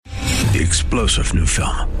The explosive new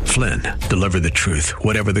film, Flynn, deliver the truth,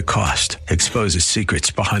 whatever the cost, exposes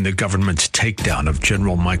secrets behind the government's takedown of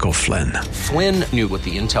General Michael Flynn. Flynn knew what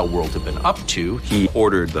the intel world had been up to. He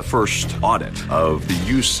ordered the first audit of the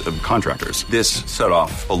use of contractors. This set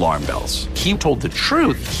off alarm bells. He told the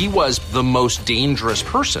truth. He was the most dangerous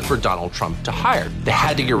person for Donald Trump to hire. They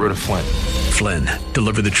had to get rid of Flynn. Flynn,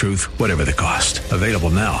 deliver the truth, whatever the cost. Available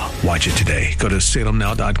now. Watch it today. Go to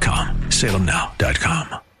salemnow.com.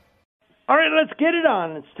 salemnow.com. All right, let's get it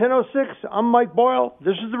on. It's 10:06. I'm Mike Boyle.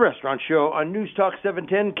 This is The Restaurant Show on News Talk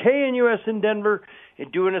 710, KNUS in Denver, and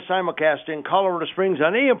doing a simulcast in Colorado Springs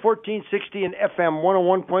on AM 1460 and FM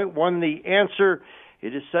 101.1. The Answer.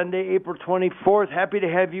 It is Sunday, April 24th. Happy to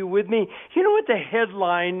have you with me. You know what the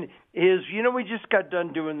headline is? You know, we just got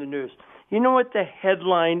done doing the news. You know what the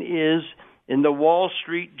headline is in the Wall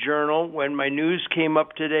Street Journal when my news came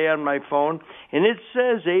up today on my phone? And it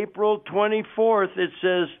says April 24th. It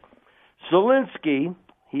says, Zelensky,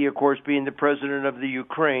 he of course being the president of the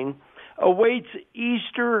Ukraine, awaits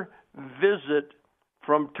Easter visit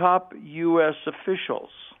from top U.S.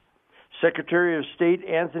 officials. Secretary of State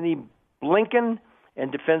Anthony Blinken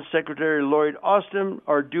and Defense Secretary Lloyd Austin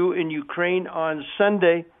are due in Ukraine on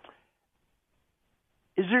Sunday.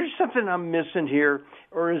 Is there something I'm missing here?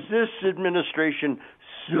 Or is this administration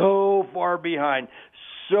so far behind,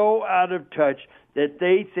 so out of touch, that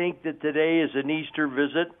they think that today is an Easter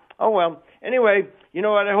visit? Oh, well, anyway, you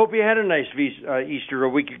know what? I hope you had a nice Easter a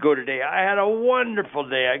week ago today. I had a wonderful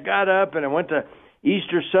day. I got up and I went to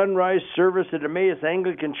Easter sunrise service at Emmaus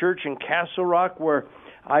Anglican Church in Castle Rock, where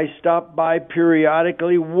I stop by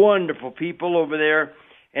periodically. Wonderful people over there.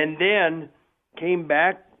 And then came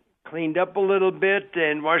back, cleaned up a little bit,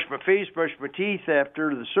 and washed my face, brushed my teeth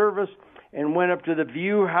after the service, and went up to the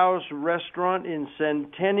View House restaurant in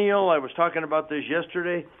Centennial. I was talking about this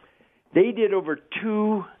yesterday. They did over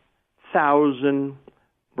 2,000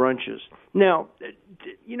 brunches. Now,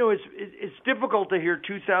 you know, it's difficult to hear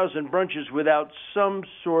 2,000 brunches without some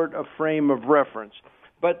sort of frame of reference.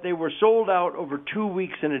 But they were sold out over 2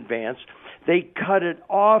 weeks in advance. They cut it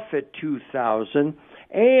off at 2,000,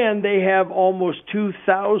 and they have almost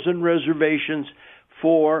 2,000 reservations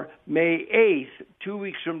for May 8th, 2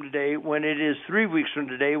 weeks from today, when it is 3 weeks from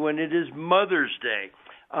today, when it is Mother's Day.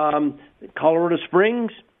 Colorado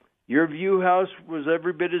Springs, your View House was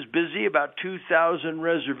every bit as busy, about 2,000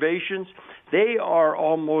 reservations. They are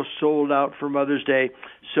almost sold out for Mother's Day,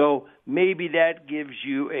 so maybe that gives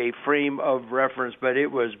you a frame of reference, but it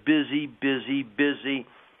was busy, busy, busy.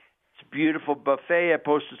 It's a beautiful buffet. I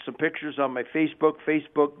posted some pictures on my Facebook,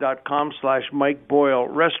 facebook.com/Mike Boyle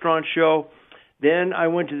Restaurant Show. Then I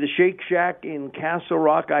went to the Shake Shack in Castle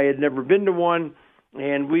Rock. I had never been to one,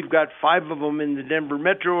 and we've got 5 of them in the Denver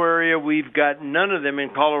metro area. We've got none of them in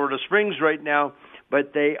Colorado Springs right now,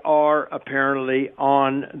 but they are apparently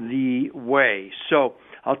on the way. So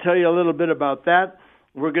I'll tell you a little bit about that.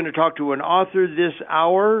 We're going to talk to an author this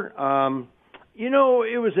hour. You know,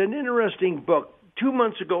 it was an interesting book. 2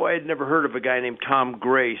 months ago, I had never heard of a guy named Tom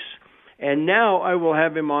Grace, and now I will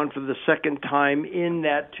have him on for the second time in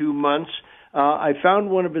that 2 months. I found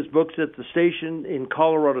one of his books at the station in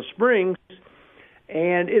Colorado Springs,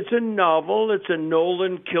 and it's a novel. It's a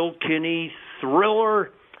Nolan Kilkenny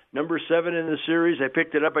thriller, number 7 in the series. I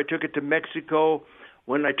picked it up. I took it to Mexico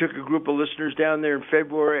when I took a group of listeners down there in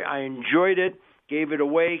February. I enjoyed it, gave it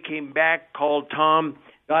away, came back, called Tom,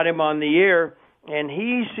 got him on the air, and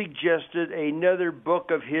he suggested another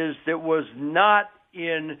book of his that was not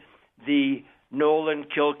in the Nolan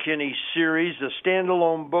Kilkenny series, a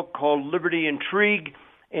standalone book called Liberty Intrigue,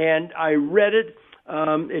 and I read it.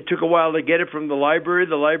 It took a while to get it from the library.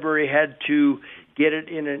 The library had to get it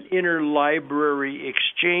in an interlibrary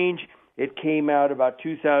exchange. It came out about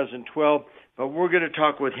 2012, but we're going to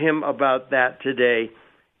talk with him about that today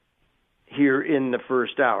here in the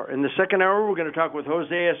first hour. In the second hour, we're going to talk with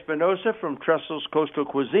Jose Espinosa from Trestles Coastal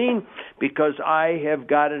Cuisine, because I have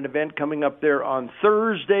got an event coming up there on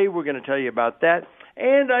Thursday. We're going to tell you about that.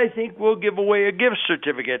 And I think we'll give away a gift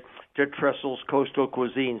certificate to Trestles Coastal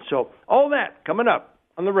Cuisine. So all that coming up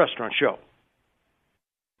on The Restaurant Show.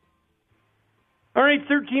 All right,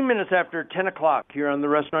 13 minutes after 10 o'clock here on The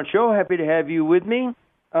Restaurant Show. Happy to have you with me.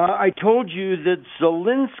 I told you that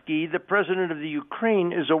Zelensky, the president of the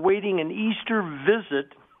Ukraine, is awaiting an Easter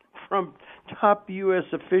visit from top U.S.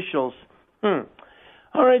 officials. All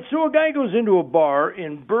right, so a guy goes into a bar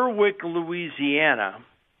in Berwick, Louisiana,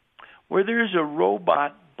 where there's a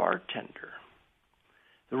robot bartender.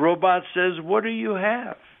 The robot says, "What do you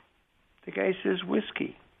have?" The guy says,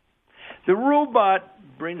 "Whiskey." The robot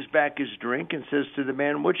brings back his drink and says to the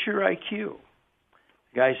man, "What's your IQ?"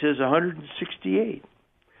 The guy says, 168.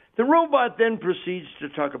 The robot then proceeds to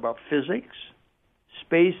talk about physics,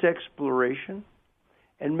 space exploration,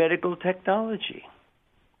 and medical technology.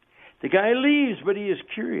 The guy leaves, but he is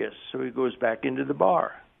curious, so he goes back into the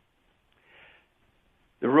bar.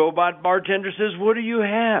 The robot bartender says, "What do you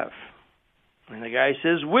have?" And the guy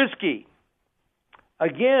says, "Whiskey."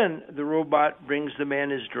 Again, the robot brings the man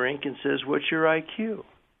his drink and says, "What's your IQ?"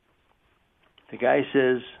 The guy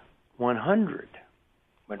says, 100.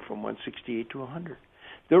 Went from 168 to 100.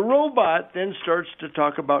 The robot then starts to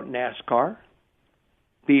talk about NASCAR,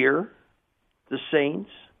 beer, the Saints,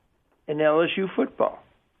 and LSU football.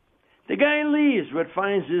 The guy leaves, but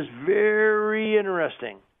finds this very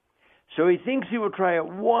interesting. So he thinks he will try it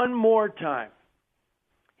one more time.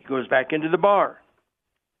 He goes back into the bar.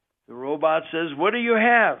 The robot says, "What do you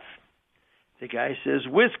have?" The guy says,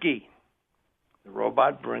 "Whiskey." The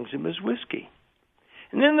robot brings him his whiskey.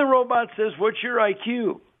 And then the robot says, "What's your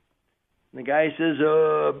IQ?" And the guy says,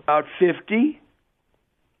 "About 50.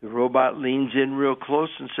 The robot leans in real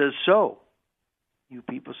close and says, "So, you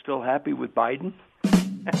people still happy with Biden?"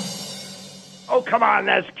 Oh, come on,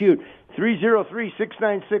 that's cute.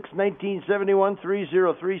 303-696-1971,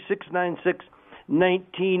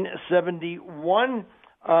 303-696-1971.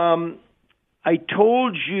 I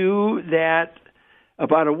told you that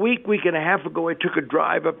about a week and a half ago, I took a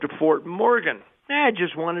drive up to Fort Morgan. I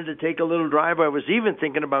just wanted to take a little drive. I was even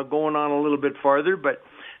thinking about going on a little bit farther, but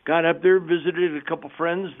got up there, visited a couple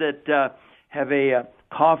friends that have a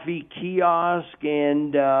coffee kiosk,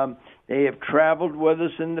 and they have traveled with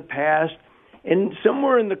us in the past. And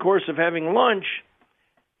somewhere in the course of having lunch,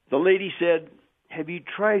 the lady said, "Have you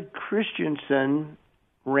tried Christensen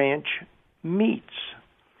Ranch meats?"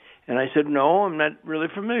 And I said, "No, I'm not really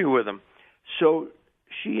familiar with them." So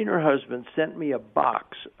she and her husband sent me a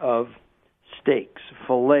box of steaks,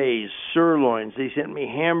 fillets, sirloins. They sent me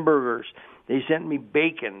hamburgers. They sent me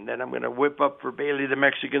bacon that I'm going to whip up for Bailey the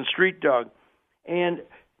Mexican street dog. And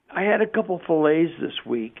I had a couple fillets this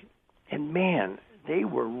week, and man, they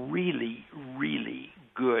were really, really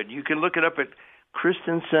good. You can look it up at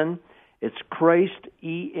Christensen. It's Christ,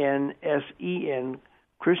 E-N-S-E-N,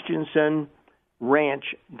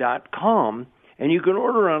 ChristensenRanch.com, and you can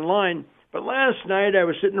order online. But last night I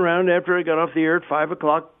was sitting around after I got off the air at 5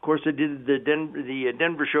 o'clock. Of course, I did the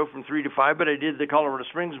Denver show from 3 to 5, but I did the Colorado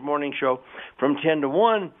Springs morning show from 10 to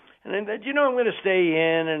 1. And I thought, I'm going to stay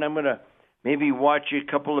in, and I'm going to maybe watch a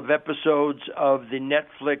couple of episodes of the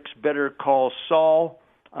Netflix Better Call Saul.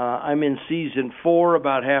 I'm in season 4,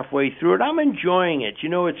 about halfway through it. I'm enjoying it.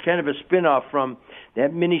 It's kind of a spinoff from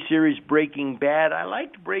that miniseries Breaking Bad. I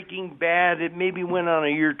liked Breaking Bad. It maybe went on a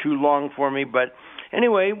year too long for me, but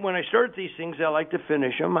anyway, when I start these things, I like to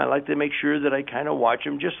finish them. I like to make sure that I kind of watch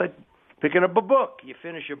them, just like picking up a book. You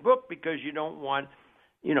finish a book because you don't want,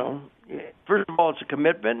 first of all, it's a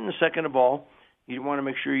commitment, and second of all, you want to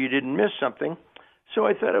make sure you didn't miss something. So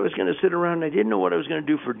I thought I was going to sit around. I didn't know what I was going to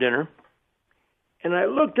do for dinner. And I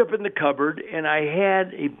looked up in the cupboard, and I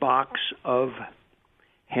had a box of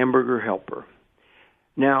Hamburger Helper.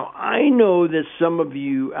 Now, I know that some of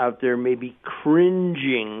you out there may be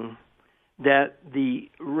cringing that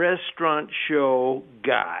the restaurant show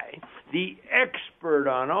guy, the expert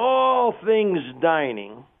on all things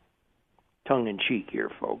dining, tongue-in-cheek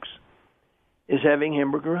here, folks, is having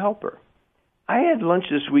Hamburger Helper. I had lunch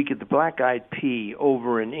this week at the Black Eyed Pea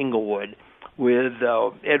over in Inglewood with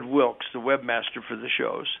Ed Wilkes, the webmaster for the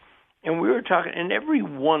shows. And we were talking, and every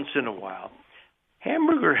once in a while,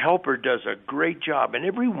 Hamburger Helper does a great job. And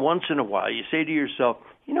every once in a while, you say to yourself,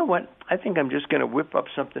 you know what, I think I'm just going to whip up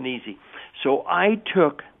something easy. So I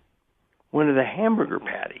took one of the hamburger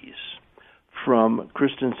patties from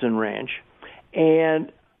Christensen Ranch,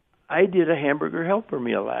 and I did a Hamburger Helper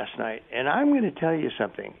meal last night, and I'm going to tell you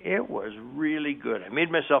something. It was really good. I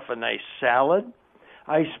made myself a nice salad.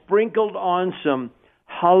 I sprinkled on some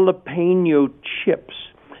jalapeno chips,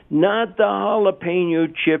 not the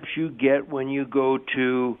jalapeno chips you get when you go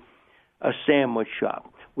to a sandwich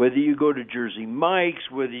shop. Whether you go to Jersey Mike's,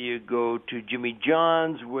 whether you go to Jimmy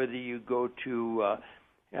John's, whether you go to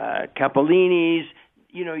Capolini's,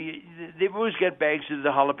 they've always got bags of the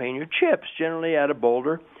jalapeno chips, generally out of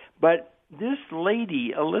Boulder. But this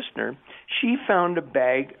lady, a listener, she found a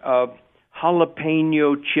bag of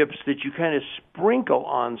jalapeno chips that you kind of sprinkle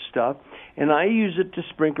on stuff, and I use it to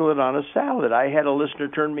sprinkle it on a salad. I had a listener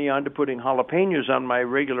turn me on to putting jalapenos on my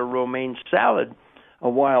regular romaine salad a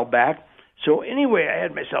while back. So anyway, I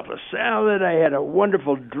had myself a salad. I had a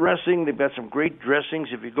wonderful dressing. They've got some great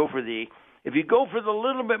dressings if you go for the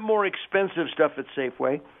little bit more expensive stuff at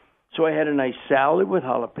Safeway. So I had a nice salad with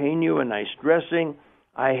jalapeno, a nice dressing.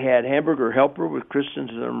 I had Hamburger Helper with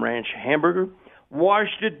Christensen Ranch hamburger,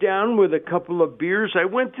 washed it down with a couple of beers. I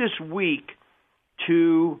went this week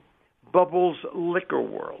to Bubbles Liquor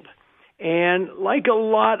World. And like a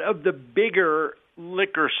lot of the bigger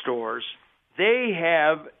liquor stores, they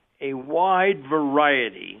have a wide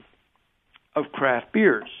variety of craft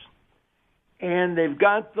beers. And they've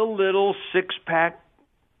got the little 6-pack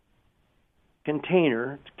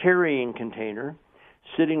container, carrying container,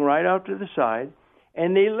 sitting right out to the side,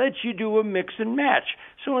 and they let you do a mix and match.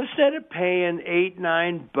 So instead of paying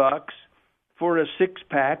 $8-9 for a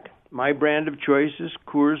 6-pack, my brand of choice is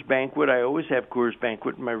Coors Banquet. I always have Coors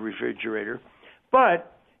Banquet in my refrigerator.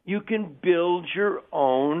 But you can build your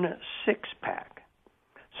own 6-pack.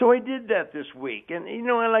 So I did that this week. And,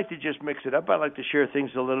 I like to just mix it up. I like to share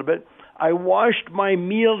things a little bit. I washed my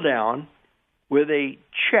meal down with a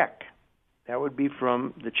Czech. That would be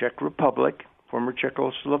from the Czech Republic, former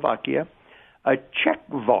Czechoslovakia. A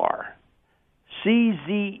Czechvar.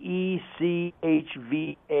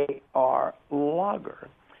 Czechvar lager.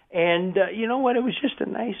 And you know what? It was just a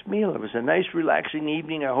nice meal. It was a nice, relaxing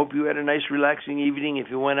evening. I hope you had a nice, relaxing evening.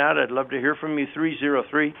 If you went out, I'd love to hear from you.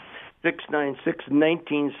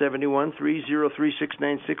 303-696-1971,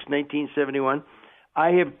 303-696-1971. I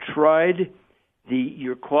have tried the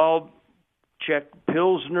Urquell Czech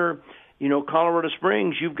Pilsner. Colorado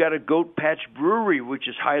Springs, you've got a Goat Patch Brewery, which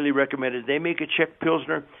is highly recommended. They make a Czech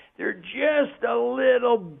Pilsner. They're just a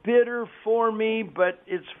little bitter for me, but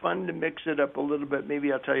it's fun to mix it up a little bit.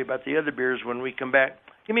 Maybe I'll tell you about the other beers when we come back.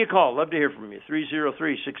 Give me a call. Love to hear from you.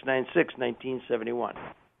 303-696-1971.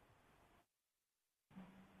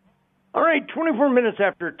 All right, 24 minutes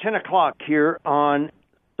after 10 o'clock here on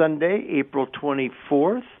Sunday, April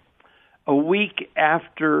 24th, a week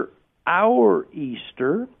after our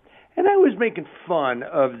Easter. And I was making fun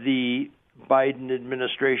of the Biden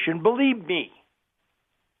administration. Believe me,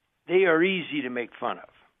 they are easy to make fun of.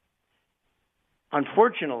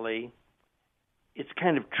 Unfortunately, it's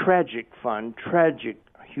kind of tragic fun, tragic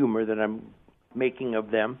humor that I'm making of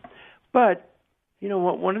them. But, you know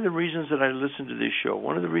what, one of the reasons that I listen to this show,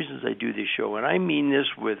 one of the reasons I do this show, and I mean this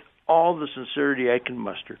with all the sincerity I can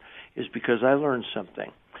muster, is because I learned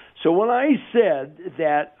something. So when I said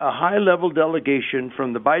that a high-level delegation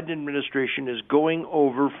from the Biden administration is going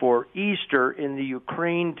over for Easter in the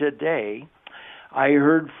Ukraine today, I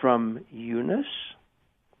heard from Eunice.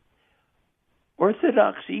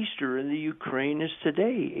 Orthodox Easter in the Ukraine is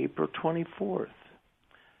today, April 24th.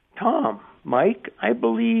 Tom, Mike, I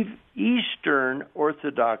believe Eastern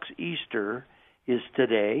Orthodox Easter is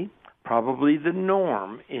today, probably the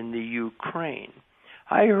norm in the Ukraine.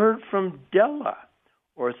 I heard from Della.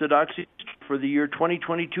 Orthodox Easter for the year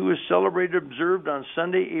 2022 is celebrated, observed on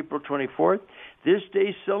Sunday, April 24th. This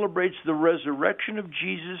day celebrates the resurrection of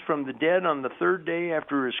Jesus from the dead on the third day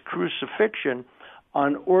after his crucifixion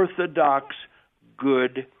on Orthodox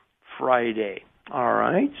Good Friday. All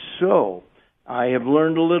right, so I have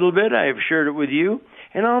learned a little bit. I have shared it with you,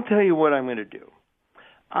 and I'll tell you what I'm going to do.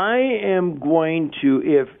 I am going to,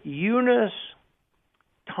 if Eunice,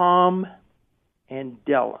 Tom, and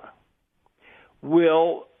Della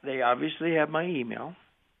they obviously have my email.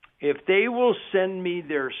 If they will send me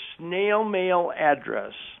their snail mail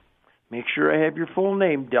address, make sure I have your full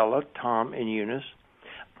name, Della, Tom, and Eunice,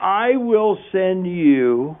 I will send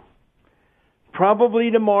you, probably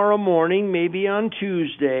tomorrow morning, maybe on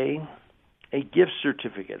Tuesday, a gift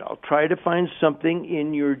certificate. I'll try to find something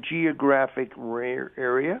in your geographic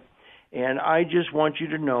area, and I just want you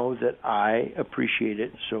to know that I appreciate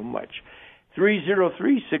it so much.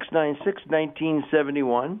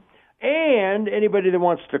 303-696-1971. And anybody that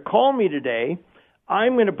wants to call me today,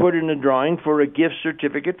 I'm going to put in a drawing for a gift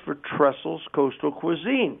certificate for Trestles Coastal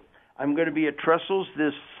Cuisine. I'm going to be at Trestles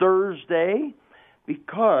this Thursday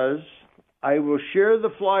because I will share the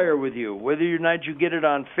flyer with you, whether or not you get it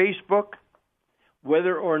on Facebook,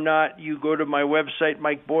 whether or not you go to my website,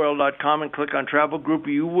 MikeBoyle.com, and click on Travel Group,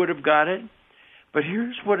 you would have got it. But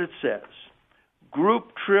here's what it says.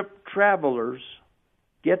 Group trip travelers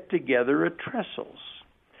get together at Trestles.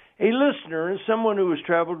 A listener and someone who has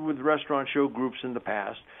traveled with restaurant show groups in the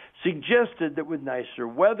past suggested that with nicer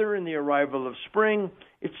weather and the arrival of spring,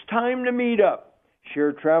 it's time to meet up,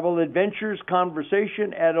 share travel adventures,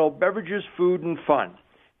 conversation, adult beverages, food, and fun.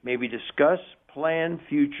 Maybe discuss, plan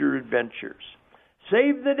future adventures.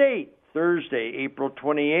 Save the date, Thursday, April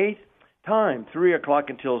 28th. Time, 3 o'clock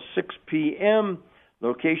until 6 p.m.,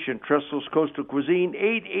 Location, Trestles Coastal Cuisine,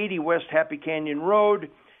 880 West Happy Canyon Road,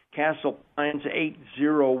 Castle Pines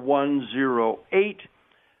 80108.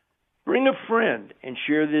 Bring a friend and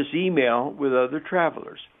share this email with other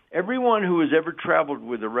travelers. Everyone who has ever traveled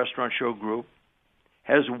with a restaurant show group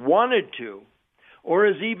has wanted to or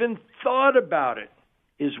has even thought about it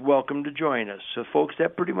is welcome to join us. So, folks,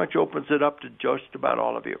 that pretty much opens it up to just about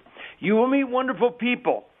all of you. You will meet wonderful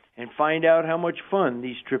people and find out how much fun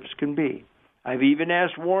these trips can be. I've even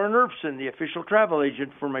asked Warren Erfson, the official travel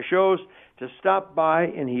agent for my shows, to stop by,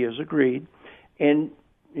 and he has agreed, and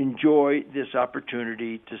enjoy this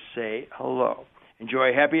opportunity to say hello.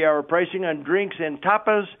 Enjoy happy hour pricing on drinks and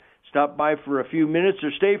tapas. Stop by for a few minutes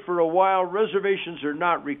or stay for a while. Reservations are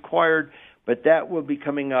not required, but that will be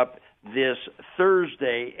coming up this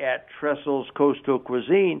Thursday at Tressel's Coastal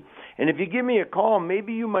Cuisine. And if you give me a call,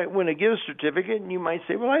 maybe you might win a gift certificate, and you might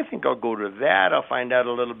say, well, I think I'll go to that. I'll find out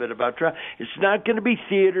a little bit about travel. It's not going to be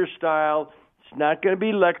theater style. It's not going to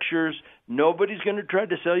be lectures. Nobody's going to try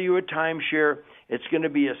to sell you a timeshare. It's going to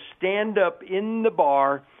be a stand-up in the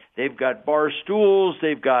bar. They've got bar stools.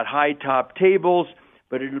 They've got high-top tables.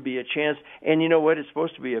 But it'll be a chance. And you know what? It's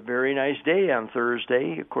supposed to be a very nice day on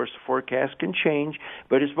Thursday. Of course, the forecast can change,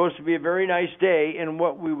 but it's supposed to be a very nice day. And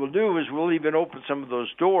what we will do is we'll even open some of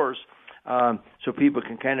those doors so people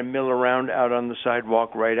can kind of mill around out on the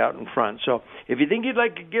sidewalk right out in front. So if you think you'd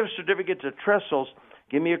like a gift certificate to Tressel's,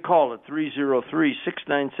 give me a call at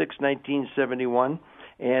 303-696-1971.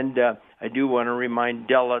 And I do want to remind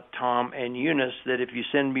Della, Tom, and Eunice that if you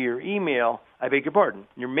send me your email, I beg your pardon,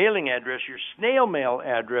 your mailing address, your snail mail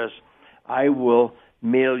address, I will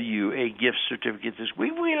mail you a gift certificate this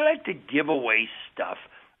week. We like to give away stuff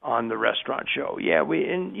on the restaurant show. Yeah,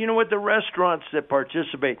 and you know what? The restaurants that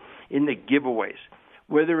participate in the giveaways,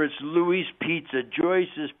 whether it's Louis Pizza,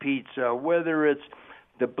 Joyce's Pizza, whether it's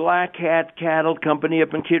the Black Hat Cattle Company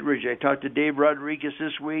up in Kittredge. I talked to Dave Rodriguez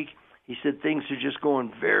this week. He said things are just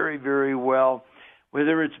going very, very well.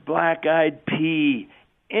 Whether it's Black Eyed Pea,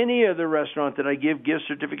 any other restaurant that I give gift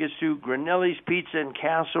certificates to, Granelli's Pizza in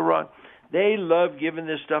Castle Rock, they love giving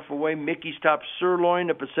this stuff away. Mickey's Top Sirloin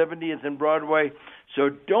up at 70th and Broadway. So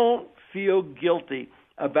don't feel guilty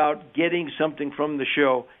about getting something from the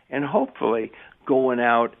show and hopefully going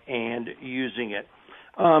out and using it.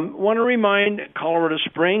 Want to remind Colorado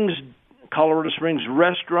Springs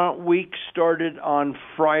Restaurant Week started on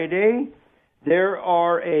Friday. There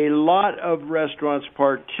are a lot of restaurants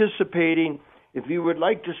participating. If you would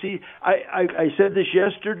like to see, I said this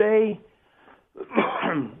yesterday,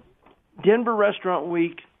 Denver Restaurant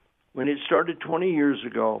Week, when it started 20 years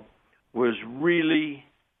ago, was really,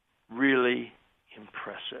 really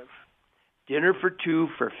impressive. Dinner for two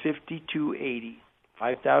for $52.80,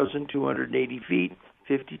 5,280 feet,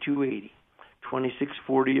 $52.80,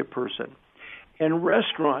 $26.40 a person. And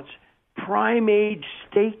restaurants, Prime Age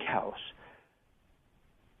Steakhouse,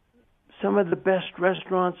 some of the best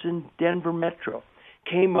restaurants in Denver Metro,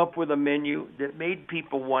 came up with a menu that made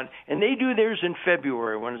people want, and they do theirs in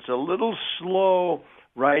February when it's a little slow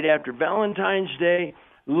right after Valentine's Day.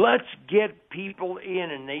 Let's get people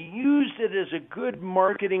in, and they used it as a good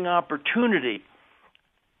marketing opportunity.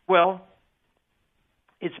 Well,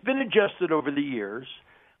 it's been adjusted over the years.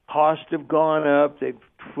 Costs have gone up. They've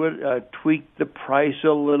tweaked the price a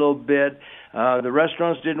little bit. The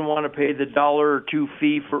restaurants didn't want to pay the $1 or $2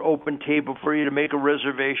 fee for open table for you to make a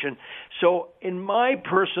reservation. So in my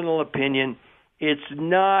personal opinion, it's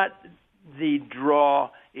not the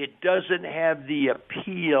draw. It doesn't have the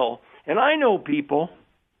appeal. And I know people,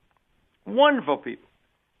 wonderful people,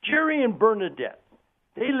 Jerry and Bernadette,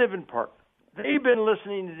 they live in Park. They've been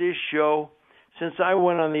listening to this show since I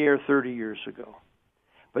went on the air 30 years ago.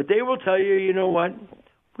 But they will tell you, you know what?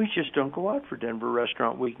 We just don't go out for Denver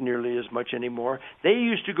Restaurant Week nearly as much anymore. They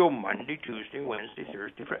used to go Monday, Tuesday, Wednesday,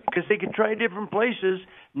 Thursday, Friday, because they could try different places,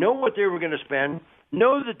 know what they were going to spend,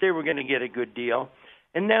 know that they were going to get a good deal.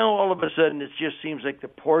 And now all of a sudden it just seems like the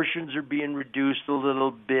portions are being reduced a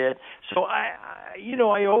little bit. So I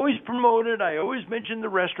always promote it. I always mention the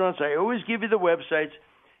restaurants. I always give you the websites.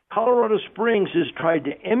 Colorado Springs has tried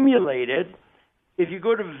to emulate it. If you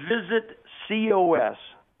go to Visit COS,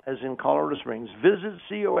 as in Colorado Springs,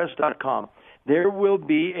 visitcos.com, there will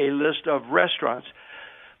be a list of restaurants.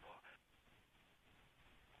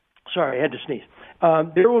 Sorry, I had to sneeze.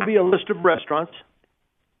 There will be a list of restaurants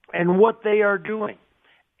and what they are doing.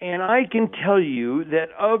 And I can tell you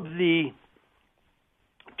that of the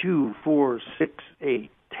 2, 4, 6,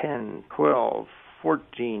 8, 10, 12,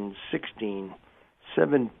 14, 16,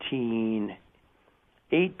 17,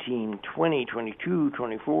 18, 20, 22,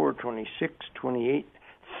 24, 26, 28,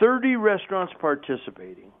 30 restaurants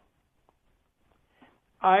participating.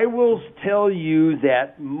 I will tell you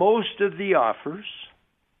that most of the offers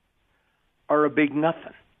are a big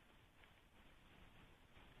nothing.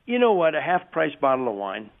 You know what? A half-price bottle of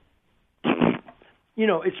wine.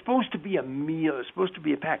 It's supposed to be a meal. It's supposed to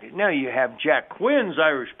be a package. Now you have Jack Quinn's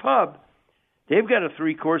Irish Pub. They've got a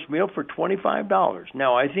 3-course meal for $25.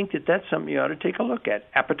 Now, I think that that's something you ought to take a look at.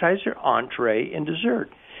 Appetizer, entree, and dessert.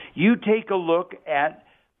 You take a look at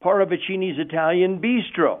Paravicini's Italian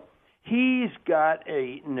Bistro. He's got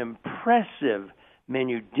an impressive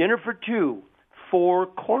menu. Dinner for 2, 4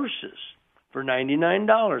 courses for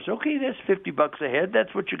 $99. Okay, that's $50 a head.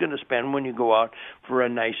 That's what you're going to spend when you go out for a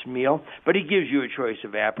nice meal. But he gives you a choice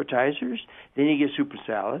of appetizers. Then you get super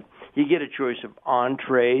salad. You get a choice of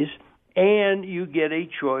entrees. And you get a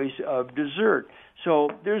choice of dessert. So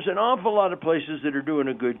there's an awful lot of places that are doing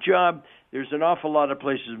a good job. There's an awful lot of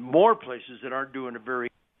places, more places, that aren't doing a very good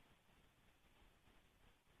job.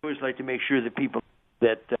 I always like to make sure that people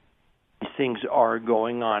that these things are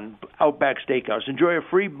going on. Outback Steakhouse. Enjoy a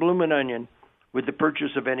free bloomin' onion with the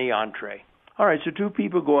purchase of any entree. All right, so 2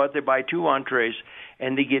 people go out, they buy 2 entrees,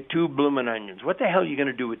 and they get 2 bloomin' onions. What the hell are you going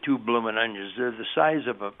to do with 2 bloomin' onions? They're the size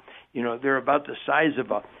of they're about the size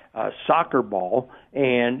of a soccer ball,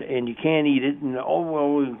 and you can't eat it. And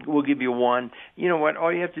we'll give you 1. You know what?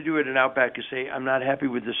 All you have to do at an Outback is say, I'm not happy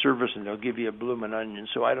with the service, and they'll give you a bloomin' onion.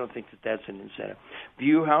 So I don't think that that's an incentive.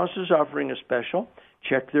 View House is offering a special.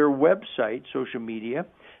 Check their website, social media.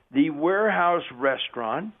 The Warehouse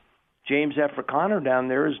Restaurant. James Africano down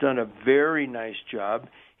there has done a very nice job.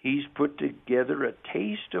 He's put together a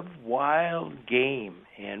taste of wild game.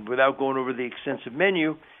 And without going over the extensive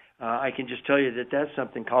menu, I can just tell you that that's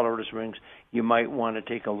something, Colorado Springs, you might want to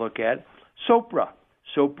take a look at. Sopra.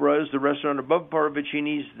 Sopra is the restaurant above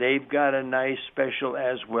Paravicini's. They've got a nice special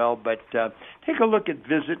as well. But take a look at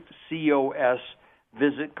Visit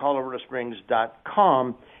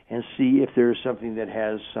COLoradosprings.com and see if there's something that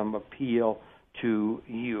has some appeal to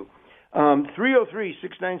you.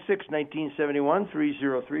 303-696-1971,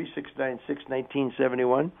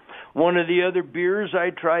 303-696-1971. One of the other beers I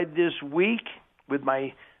tried this week with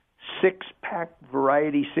my 6-pack,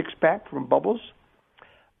 variety 6-pack from Bubbles,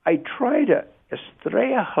 I tried a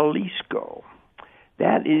Estrella Jalisco.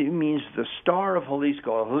 That means the star of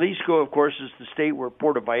Jalisco. Jalisco, of course, is the state where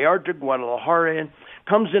Puerto Vallarta, Guadalajara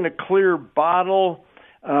comes in a clear bottle.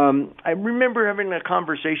 I remember having a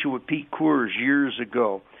conversation with Pete Coors years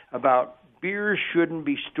ago about beer shouldn't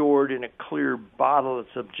be stored in a clear bottle. It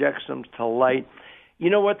subjects them to light. You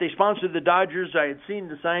know what? They sponsored the Dodgers. I had seen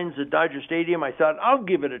the signs at Dodger Stadium. I thought, I'll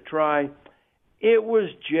give it a try. It was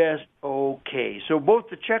just okay. So both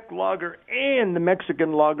the Czech lager and the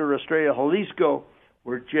Mexican lager, Estrella Jalisco,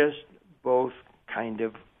 were just both kind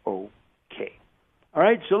of okay. All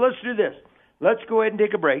right, so let's do this. Let's go ahead and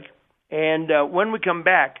take a break. And when we come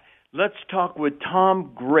back, let's talk with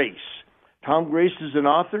Tom Grace. Tom Grace is an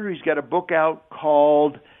author. He's got a book out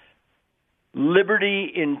called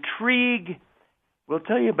Liberty Intrigue. We'll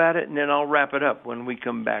tell you about it, and then I'll wrap it up when we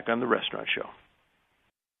come back on The Restaurant Show.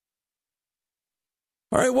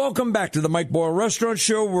 All right, welcome back to the Mike Boyle Restaurant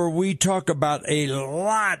Show, where we talk about a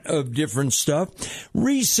lot of different stuff.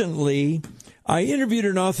 Recently, I interviewed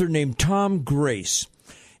an author named Tom Grace.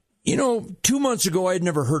 You know, 2 months ago, I'd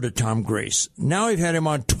never heard of Tom Grace. Now I've had him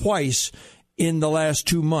on twice in the last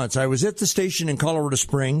 2 months. I was at the station in Colorado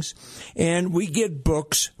Springs, and we get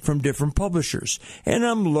books from different publishers. And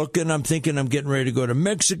I'm thinking I'm getting ready to go to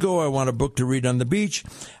Mexico. I want a book to read on the beach.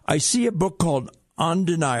 I see a book called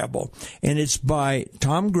Undeniable, and it's by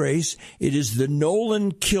Tom Grace. It is the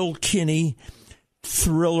Nolan Kilkenny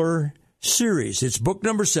thriller series. It's book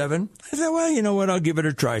number 7. I thought, well, you know what? I'll give it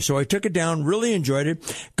a try. So I took it down, really enjoyed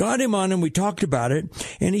it, got him on, and we talked about it.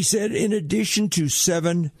 And he said, in addition to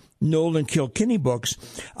 7 Nolan Kilkenny books,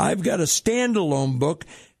 I've got a standalone book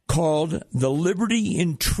called The Liberty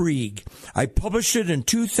Intrigue. I published it in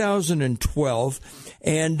 2012,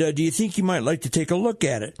 and do you think you might like to take a look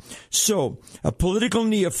at it? So, a political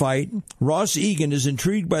neophyte, Ross Egan, is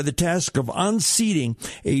intrigued by the task of unseating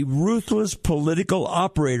a ruthless political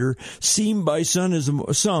operator seen by some as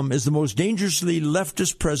the most dangerously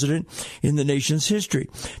leftist president in the nation's history.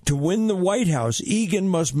 To win the White House, Egan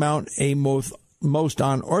must mount a most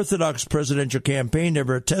unorthodox presidential campaign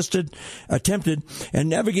ever attempted, and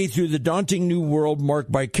navigate through the daunting new world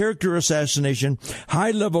marked by character assassination,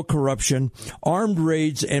 high-level corruption, armed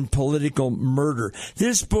raids, and political murder.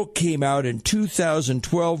 This book came out in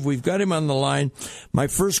 2012. We've got him on the line. My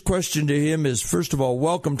first question to him is, first of all,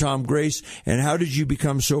 welcome, Tom Grace, and how did you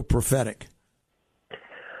become so prophetic?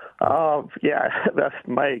 My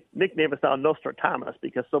nickname is now Nostradamus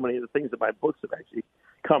because so many of the things in my books have actually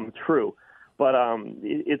come true. But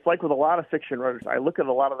it's like with a lot of fiction writers, I look at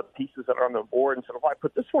a lot of the pieces that are on the board and say, if I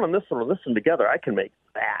put this one and this one and this one together, I can make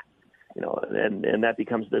that, and that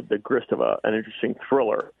becomes the grist of an interesting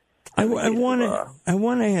thriller. I want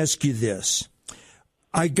to ask you this.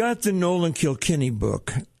 I got the Nolan Kilkenny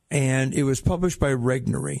book, and it was published by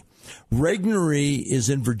Regnery. Regnery is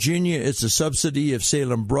in Virginia. It's a subsidy of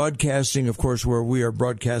Salem Broadcasting, of course, where we are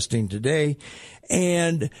broadcasting today.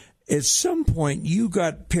 And at some point, you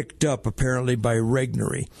got picked up, apparently, by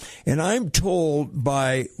Regnery. And I'm told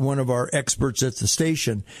by one of our experts at the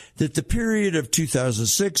station that the period of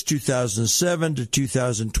 2006, 2007 to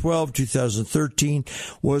 2012, 2013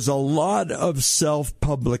 was a lot of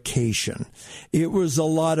self-publication. It was a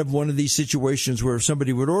lot of one of these situations where if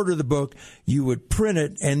somebody would order the book, you would print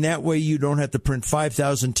it, and that way you don't have to print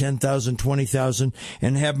 5,000, 10,000, 20,000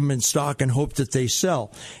 and have them in stock and hope that they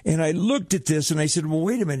sell. And I looked at this and I said, well,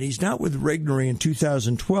 wait a minute, he's not with Regnery in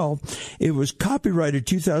 2012. It was copyrighted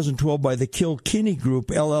 2012 by the Kilkenny Group,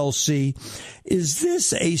 LLC. Is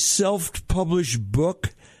this a self-published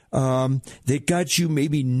book that got you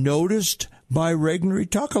maybe noticed by Regnery?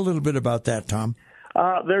 Talk a little bit about that, Tom.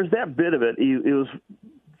 There's that bit of it. It was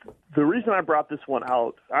the reason I brought this one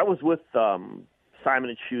out. I was with Simon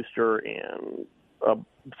 & Schuster and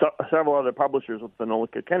several other publishers with the Nolan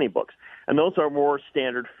Kilkenny books, and those are more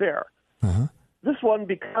standard fare. Uh-huh. This one,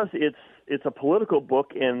 because it's a political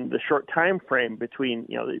book in the short time frame between,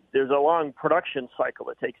 there's a long production cycle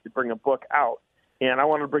it takes to bring a book out, and I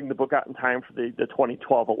wanted to bring the book out in time for the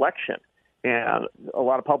 2012 election. And a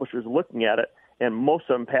lot of publishers are looking at it, and most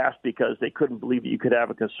of them passed because they couldn't believe that you could have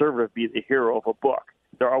a conservative be the hero of a book.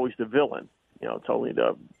 They're always the villain. It's only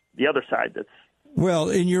the other side that's. Well,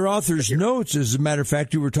 in your author's notes, as a matter of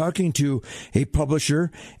fact, you were talking to a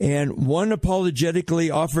publisher, and one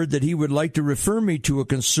apologetically offered that he would like to refer me to a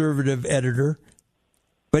conservative editor,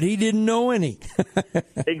 but he didn't know any.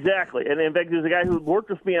 Exactly. And in fact, there's a guy who worked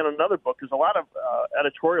with me on another book. There's a lot of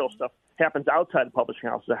editorial stuff happens outside the publishing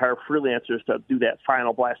house. They hire freelancers to do that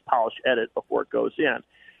final blast polish edit before it goes in.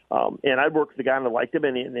 And I worked with the guy and I liked him,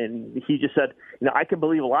 and he just said, I can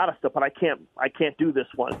believe a lot of stuff, but I can't do this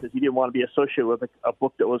one because he didn't want to be associated with a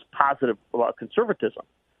book that was positive about conservatism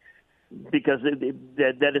because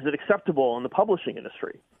that isn't acceptable in the publishing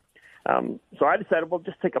industry. So I decided, well,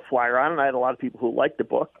 just take a flyer on it. And I had a lot of people who liked the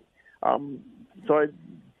book. So I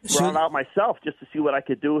brought it out myself just to see what I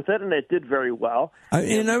could do with it, and it did very well.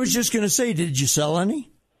 And I was just going to say, did you sell any?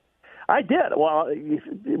 I did. Well,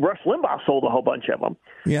 Rush Limbaugh sold a whole bunch of them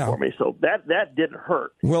for me, so that didn't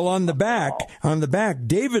hurt. Well, on the back,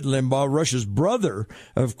 David Limbaugh, Rush's brother,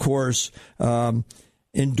 of course,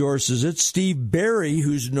 endorses it. Steve Barry,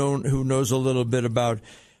 who knows a little bit about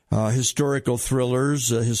historical thrillers,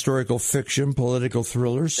 historical fiction, political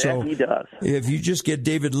thrillers. So he does. If you just get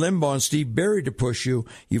David Limbaugh and Steve Barry to push you,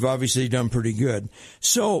 you've obviously done pretty good.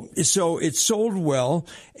 So it sold well.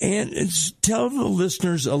 And tell the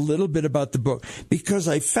listeners a little bit about the book, because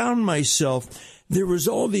I found myself, there was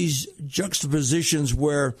all these juxtapositions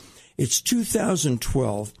where it's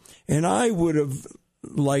 2012, and I would have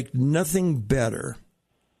liked nothing better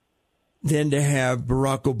than to have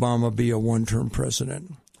Barack Obama be a one-term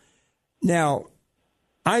president. Now,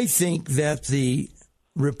 I think that the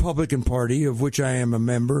Republican Party, of which I am a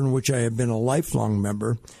member and which I have been a lifelong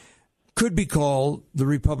member, could be called the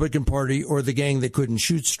Republican Party or the gang that couldn't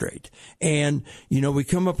shoot straight. And, we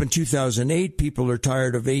come up in 2008. People are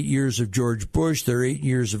tired of 8 years of George Bush. They're 8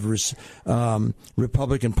 years of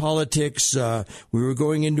Republican politics. We were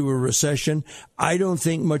going into a recession. I don't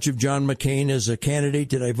think much of John McCain as a candidate.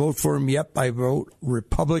 Did I vote for him? Yep, I vote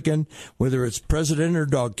Republican, whether it's president or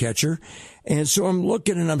dog catcher. And so I'm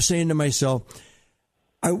looking and I'm saying to myself,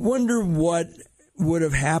 I wonder what would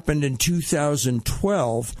have happened in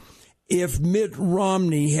 2012 if Mitt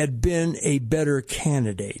Romney had been a better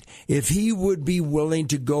candidate, if he would be willing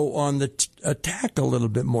to go on the attack a little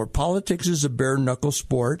bit more. Politics is a bare-knuckle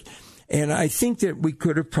sport, and I think that we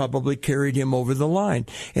could have probably carried him over the line.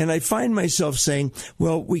 And I find myself saying,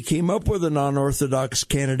 well, we came up with an unorthodox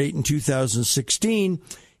candidate in 2016.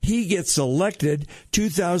 He gets elected.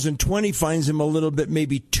 2020 finds him a little bit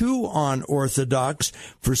maybe too unorthodox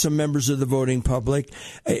for some members of the voting public.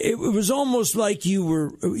 It was almost like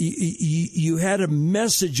you had a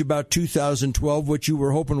message about 2012, what you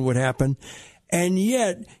were hoping would happen, and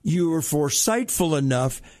yet you were foresightful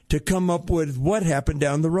enough to come up with what happened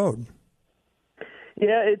down the road.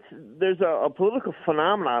 Yeah, there's a political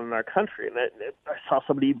phenomenon in our country, and I saw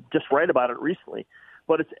somebody just write about it recently,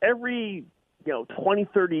 but it's every 20,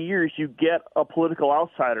 30 years, you get a political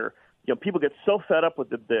outsider. People get so fed up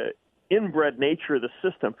with the inbred nature of the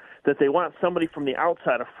system that they want somebody from the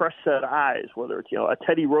outside, a fresh set of eyes, whether it's, a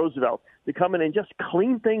Teddy Roosevelt, to come in and just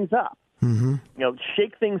clean things up,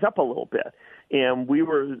 shake things up a little bit. And we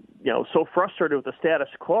were, so frustrated with the status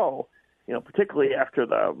quo particularly after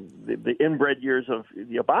the inbred years of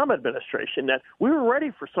the Obama administration, that we were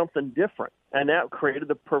ready for something different. And that created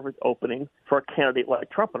the perfect opening for a candidate like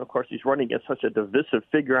Trump. And, of course, he's running against such a divisive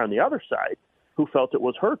figure on the other side who felt it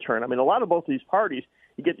was her turn. I mean, a lot of both of these parties,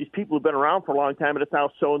 you get these people who've been around for a long time, and it's now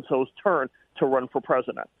so-and-so's turn to run for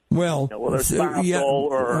president. Well,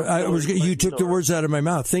 you took the words out of my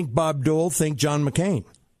mouth. Think Bob Dole, think John McCain.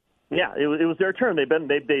 Yeah, it was their turn. They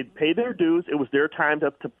paid their dues. It was their time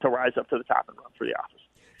to rise up to the top and run for the office.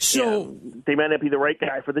 So and they might not be the right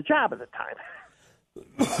guy for the job at the time.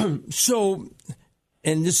 So,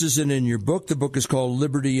 and this isn't in your book. The book is called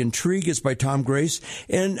Liberty Intrigue. It's by Tom Grace.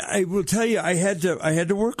 And I will tell you, I had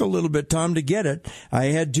to work a little bit, Tom, to get it. I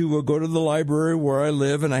had to go to the library where I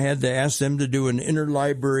live, and I had to ask them to do an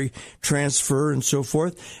interlibrary transfer and so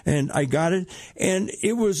forth. And I got it. And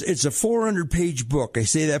it's a 400-page book. I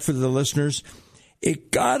say that for the listeners.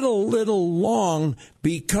 It got a little long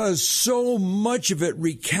because so much of it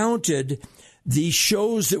recounted the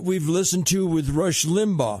shows that we've listened to with Rush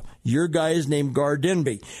Limbaugh. Your guy is named Gar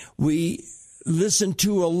Denby. We listened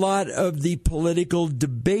to a lot of the political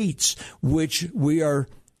debates, which we are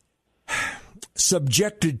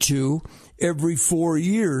subjected to every 4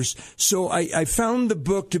 years. So I found the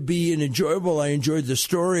book to be enjoyable. I enjoyed the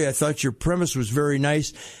story. I thought your premise was very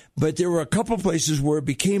nice. But there were a couple places where it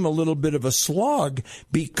became a little bit of a slog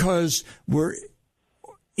because we're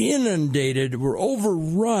inundated, we're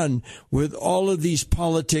overrun with all of these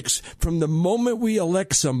politics. From the moment we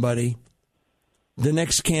elect somebody, the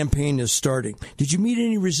next campaign is starting. Did you meet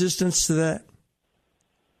any resistance to that?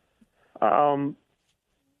 I'm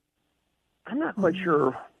not quite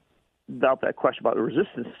sure about that question about the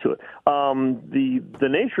resistance to it. The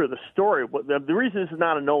nature of the story, the reason this is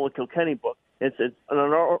not a Nolan Kilkenny book, it's an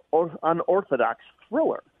unorthodox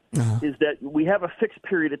thriller, is that we have a fixed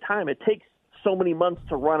period of time. It takes so many months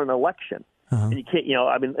to run an election. And you can't,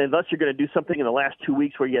 unless you're going to do something in the last 2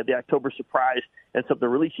 weeks where you had the October surprise and something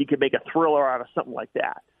released, you could make a thriller out of something like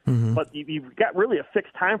that. But you've got really a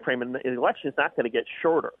fixed time frame, and the election is not going to get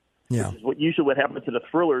shorter. Yeah. Which is what happens in the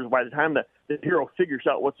thrillers. By the time the hero figures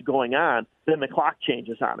out what's going on, then the clock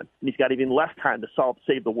changes on him, and he's got even less time to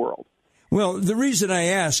save the world. Well, the reason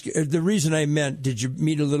I meant, did you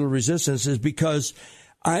meet a little resistance, is because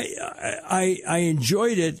I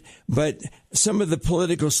enjoyed it, but some of the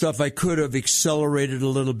political stuff I could have accelerated a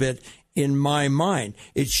little bit in my mind.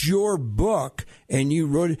 It's your book, and you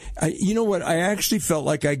wrote it. You know what? I actually felt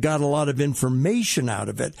like I got a lot of information out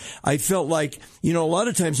of it. I felt like, a lot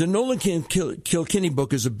of times the Nolan Kilkenny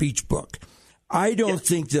book is a beach book. I don't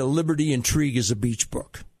think the Liberty Intrigue is a beach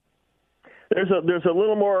book. There's a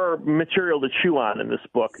little more material to chew on in this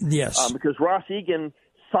book. Yes. Because Ross Egan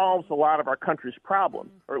solves a lot of our country's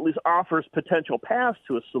problems, or at least offers potential paths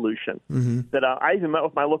to a solution. That I even met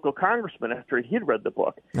with my local congressman after he'd read the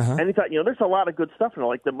book. And he thought, there's a lot of good stuff in it,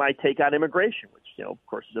 like my take on immigration, which, of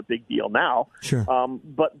course, is a big deal now. Sure.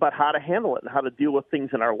 But how to handle it and how to deal with things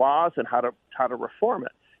in our laws and how to reform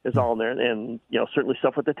it is all in there. And, certainly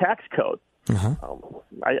stuff with the tax code. I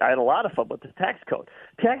had a lot of fun with the tax code.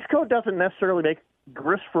 Tax code doesn't necessarily make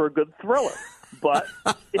grist for a good thriller, but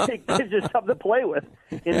it gives you something to play with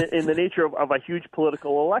in the nature of a huge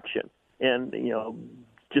political election. And,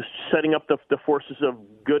 just setting up the forces of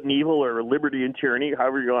good and evil, or liberty and tyranny,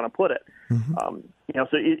 however you want to put it. So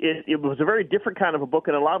it was a very different kind of a book,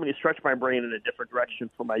 and allowed me to stretch my brain in a different direction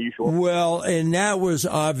from my usual. Well, and that was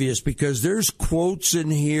obvious because there's quotes in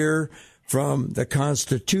here from the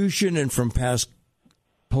Constitution and from past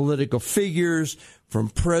political figures, from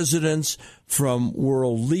presidents, from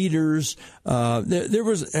world leaders. There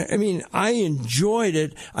was, I enjoyed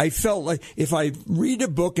it. I felt like if I read a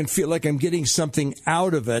book and feel like I'm getting something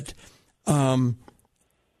out of it, then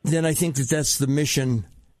I think that's the mission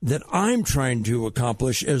that I'm trying to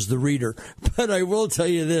accomplish as the reader. But I will tell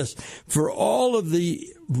you this, for all of the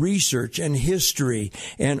research and history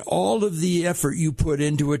and all of the effort you put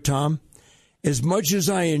into it, Tom, as much as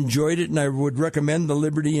I enjoyed it, and I would recommend the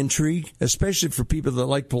Liberty Intrigue, especially for people that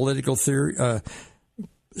like political theory,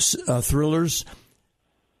 thrillers,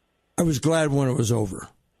 I was glad when it was over.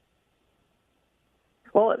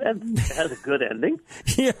 Well, it has a good ending.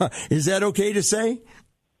 Yeah. Is that okay to say?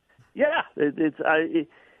 Yeah.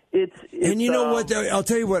 And you know what? I'll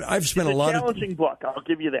tell you what. I've spent a lot of challenging book. I'll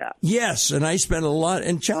give you that. Yes, and I spent a lot.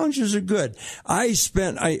 And challenges are good. I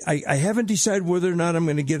haven't decided whether or not I'm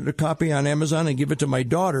going to get a copy on Amazon and give it to my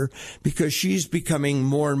daughter because she's becoming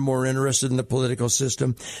more and more interested in the political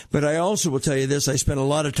system. But I also will tell you this: I spent a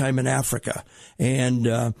lot of time in Africa, and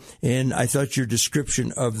I thought your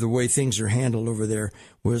description of the way things are handled over there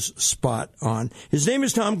was spot on. His name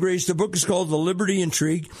is Tom Grace. The book is called The Liberty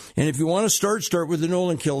Intrigue. And if you want to start with the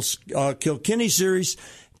Nolan Kilkenny series.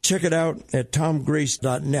 Check it out at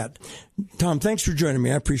tomgrace.net. Tom, thanks for joining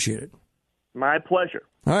me. I appreciate it. My pleasure.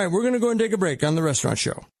 All right, we're going to go and take a break on The Restaurant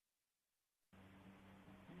Show.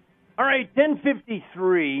 All right,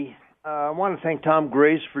 10:53. I want to thank Tom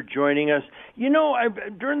Grace for joining us. You know,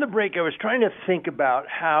 during the break, I was trying to think about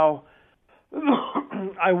how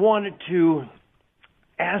I wanted to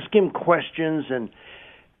ask him questions, and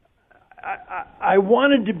I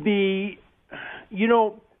wanted to be, you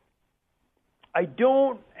know, I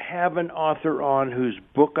don't have an author on whose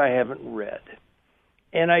book I haven't read.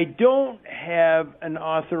 And I don't have an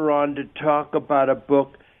author on to talk about a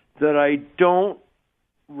book that I don't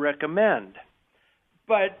recommend.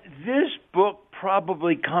 But this book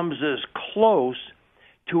probably comes as close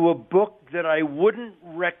to a book that I wouldn't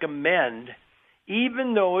recommend,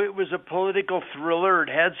 even though it was a political thriller. It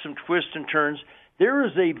had some twists and turns. There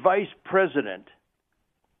is a vice president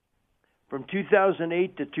from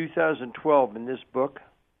 2008 to 2012 in this book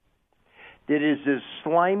that is as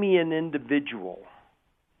slimy an individual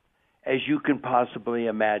as you can possibly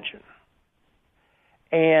imagine.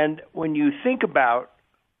 And when you think about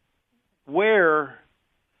where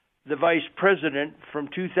the vice president from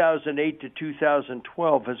 2008 to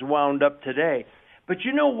 2012 has wound up today, but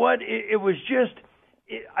you know what? It was just,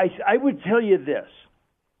 I would tell you this.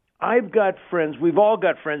 I've got friends, we've all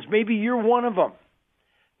got friends, maybe you're one of them.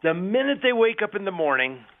 The minute they wake up in the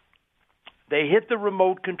morning, they hit the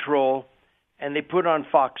remote control and they put on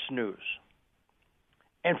Fox News.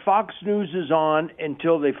 And Fox News is on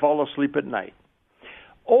until they fall asleep at night.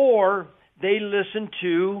 Or they listen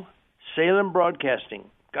to Salem Broadcasting.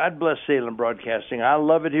 God bless Salem Broadcasting. I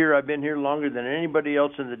love it here. I've been here longer than anybody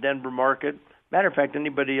else in the Denver market. Matter of fact,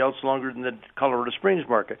 anybody else longer than the Colorado Springs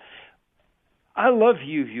market. I love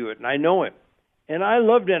Hugh Hewitt, and I know him. And I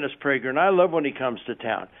love Dennis Prager, and I love when he comes to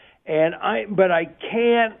town. But I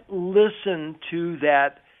can't listen to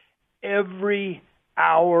that every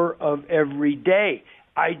hour of every day.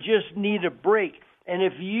 I just need a break. And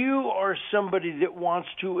if you are somebody that wants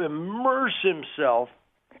to immerse himself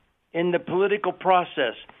in the political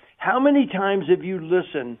process, how many times have you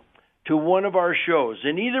listened to one of our shows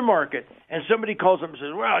in either market, and somebody calls up and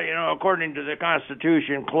says, well, you know, according to the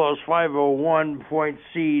Constitution, clause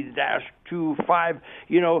 501.C-25,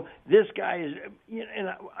 you know, this guy is, you know, and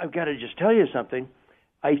I've got to just tell you something.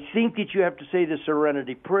 I think that you have to say the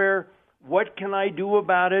serenity prayer. What can I do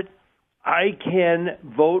about it? I can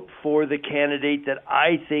vote for the candidate that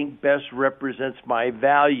I think best represents my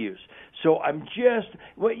values. So I'm just,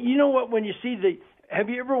 well, you know what, when you see have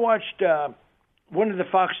you ever watched one of the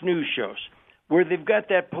Fox News shows where they've got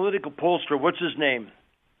that political pollster, what's his name?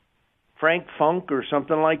 Frank Funk or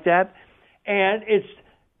something like that? And it's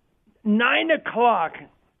 9 o'clock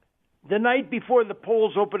the night before the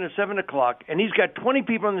polls open at 7 o'clock, and he's got 20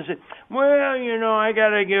 people in the say, well, you know, I got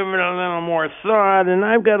to give it a little more thought, and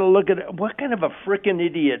I've got to look at it. What kind of a frickin'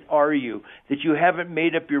 idiot are you that you haven't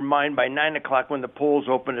made up your mind by 9 o'clock when the polls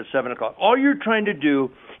open at 7 o'clock? All you're trying to do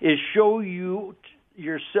is show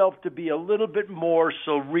yourself to be a little bit more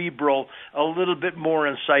cerebral, a little bit more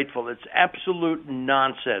insightful. It's absolute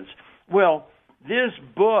nonsense. Well, this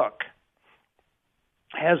book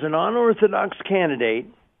has an unorthodox candidate,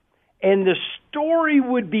 and the story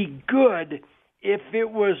would be good if it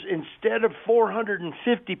was, instead of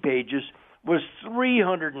 450 pages, was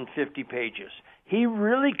 350 pages. He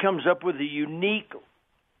really comes up with a unique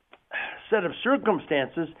set of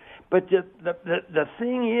circumstances, but the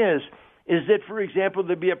thing is that, for example,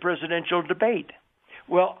 there'd be a presidential debate.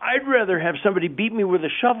 Well, I'd rather have somebody beat me with a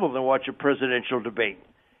shovel than watch a presidential debate,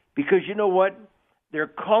 because you know what? They're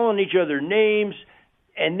calling each other names,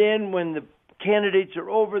 and then when the candidates are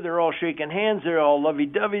over, they're all shaking hands, they're all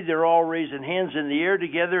lovey-dovey, they're all raising hands in the air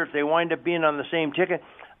together if they wind up being on the same ticket.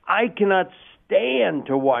 I cannot stand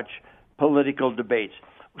to watch political debates.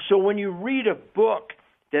 So when you read a book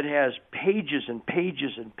that has pages and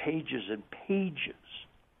pages and pages and pages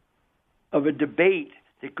of a debate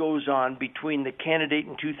that goes on between the candidate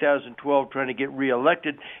in 2012 trying to get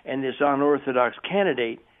reelected and this unorthodox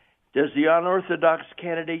candidate, does the unorthodox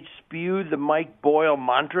candidate spew the Mike Boyle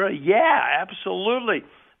mantra? Yeah, absolutely.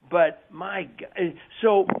 But my God,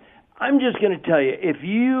 so I'm just going to tell you, if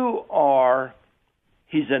you are,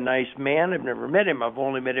 he's a nice man. I've never met him. I've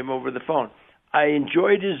only met him over the phone. I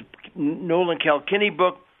enjoyed his Nolan Kilkenny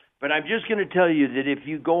book, but I'm just going to tell you that if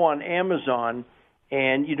you go on Amazon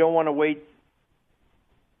and you don't want to wait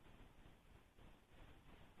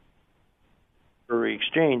for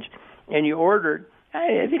exchange, and you order it,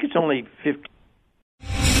 I think it's only $50.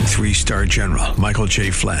 3-star general Michael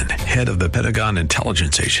J. Flynn, head of the Pentagon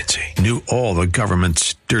Intelligence Agency, knew all the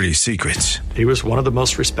government's dirty secrets. He was one of the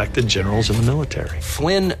most respected generals in the military.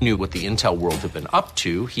 Flynn knew what the intel world had been up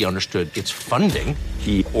to. He understood its funding.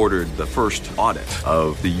 He ordered the first audit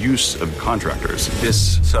of the use of contractors.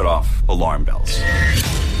 This set off alarm bells.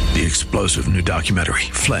 The explosive new documentary,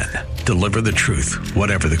 Flynn, Deliver the Truth,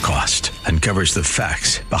 Whatever the Cost, uncovers the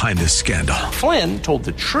facts behind this scandal. Flynn told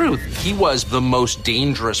the truth. He was the most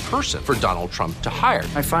dangerous person for Donald Trump to hire.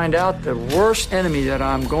 I find out the worst enemy that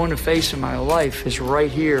I'm going to face in my life is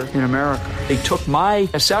right here in America. They took my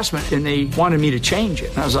assessment and they wanted me to change it.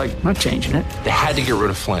 And I was like, I'm not changing it. They had to get rid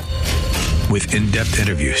of Flynn. With in-depth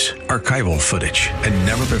interviews, archival footage, and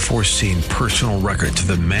never-before-seen personal records of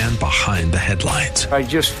the man behind the headlines. I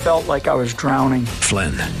just felt like I was drowning.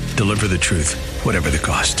 Flynn, Deliver the Truth, Whatever the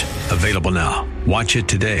Cost. Available now. Watch it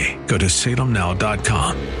today. Go to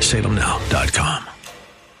salemnow.com. salemnow.com.